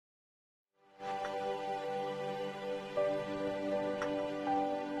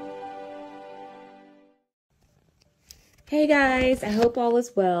Hey guys, I hope all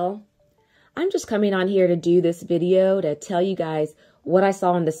is well. I'm just coming on here to do this video to tell you guys what I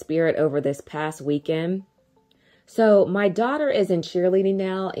saw in the spirit over this past weekend. So my daughter is in cheerleading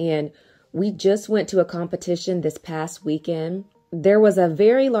now, and we just went to a competition this past weekend. There was a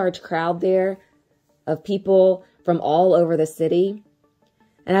very large crowd there of people from all over the city.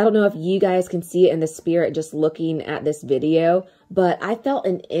 And I don't know if you guys can see it in the spirit just looking at this video, but I felt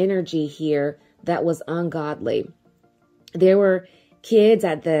an energy here that was ungodly. There were kids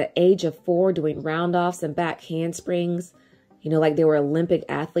at the age of 4 doing round-offs and back handsprings. You know, like they were Olympic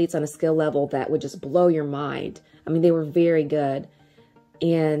athletes on a skill level that would just blow your mind. I mean, they were very good.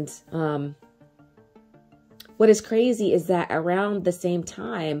 And what is crazy is that around the same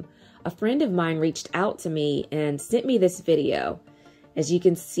time, a friend of mine reached out to me and sent me this video. As you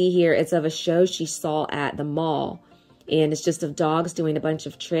can see here, it's of a show she saw at the mall. And it's just of dogs doing a bunch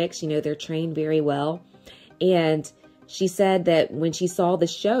of tricks. You know, they're trained very well. And she said that when she saw the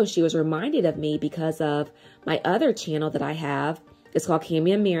show, she was reminded of me because of my other channel that I have. It's called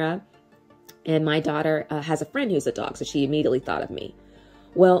Cami and Mira. And my daughter has a friend who's a dog, so she immediately thought of me.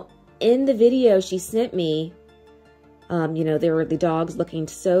 Well, in the video she sent me, you know, there were the dogs looking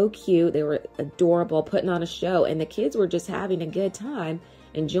so cute. They were adorable, putting on a show. And the kids were just having a good time,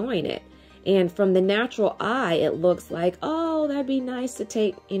 enjoying it. And from the natural eye, it looks like, oh, that'd be nice to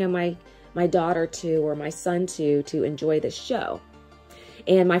take, you know, my daughter to, or my son to enjoy this show.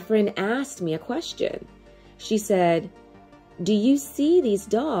 And my friend asked me a question. She said, do you see these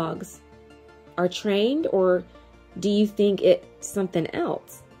dogs are trained, or do you think it's something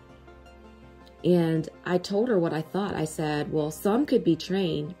else? And I told her what I thought. I said, well, some could be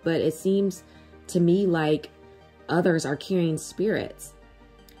trained, but it seems to me like others are carrying spirits.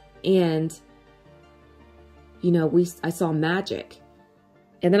 And, you know, I saw magic.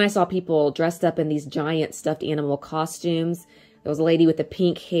 And then I saw people dressed up in these giant stuffed animal costumes. There was a lady with the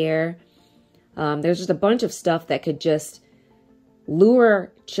pink hair. There's just a bunch of stuff that could just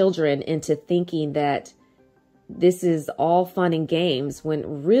lure children into thinking that this is all fun and games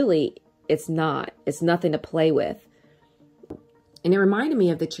when really it's not. It's nothing to play with. And it reminded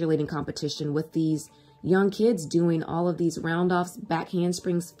me of the cheerleading competition with these young kids doing all of these round-offs, back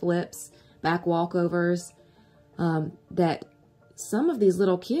handsprings, flips, back walkovers, that some of these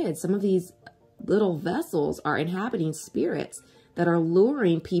little kids, some of these little vessels are inhabiting spirits that are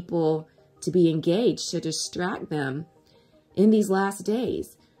luring people to be engaged, to distract them in these last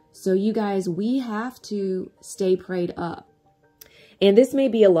days. So you guys, we have to stay prayed up. And this may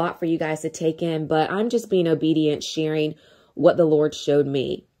be a lot for you guys to take in, but I'm just being obedient, sharing what the Lord showed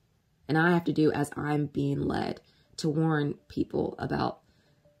me. And I have to do as I'm being led to warn people about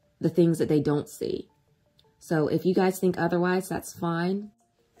the things that they don't see. So if you guys think otherwise, that's fine.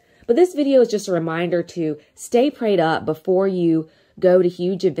 But this video is just a reminder to stay prayed up before you go to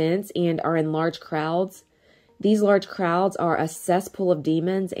huge events and are in large crowds. These large crowds are a cesspool of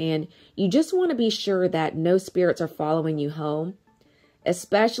demons, and you just want to be sure that no spirits are following you home.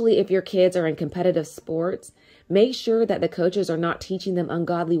 Especially if your kids are in competitive sports, make sure that the coaches are not teaching them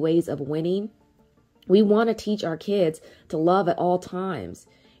ungodly ways of winning. We want to teach our kids to love at all times,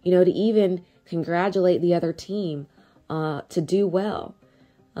 you know, to even congratulate the other team, to do well.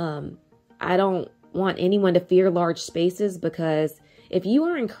 I don't want anyone to fear large spaces, because if you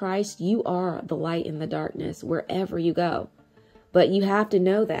are in Christ, you are the light in the darkness wherever you go. But you have to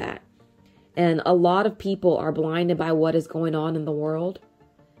know that. And a lot of people are blinded by what is going on in the world.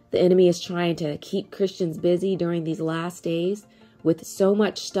 The enemy is trying to keep Christians busy during these last days with so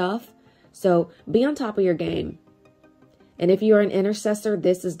much stuff. So be on top of your game. And if you're an intercessor,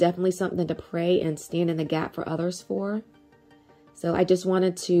 this is definitely something to pray and stand in the gap for others for. So I just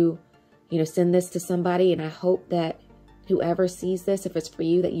wanted to, you know, send this to somebody, and I hope that whoever sees this, if it's for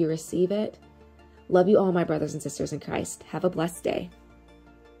you, that you receive it. Love you all, my brothers and sisters in Christ. Have a blessed day.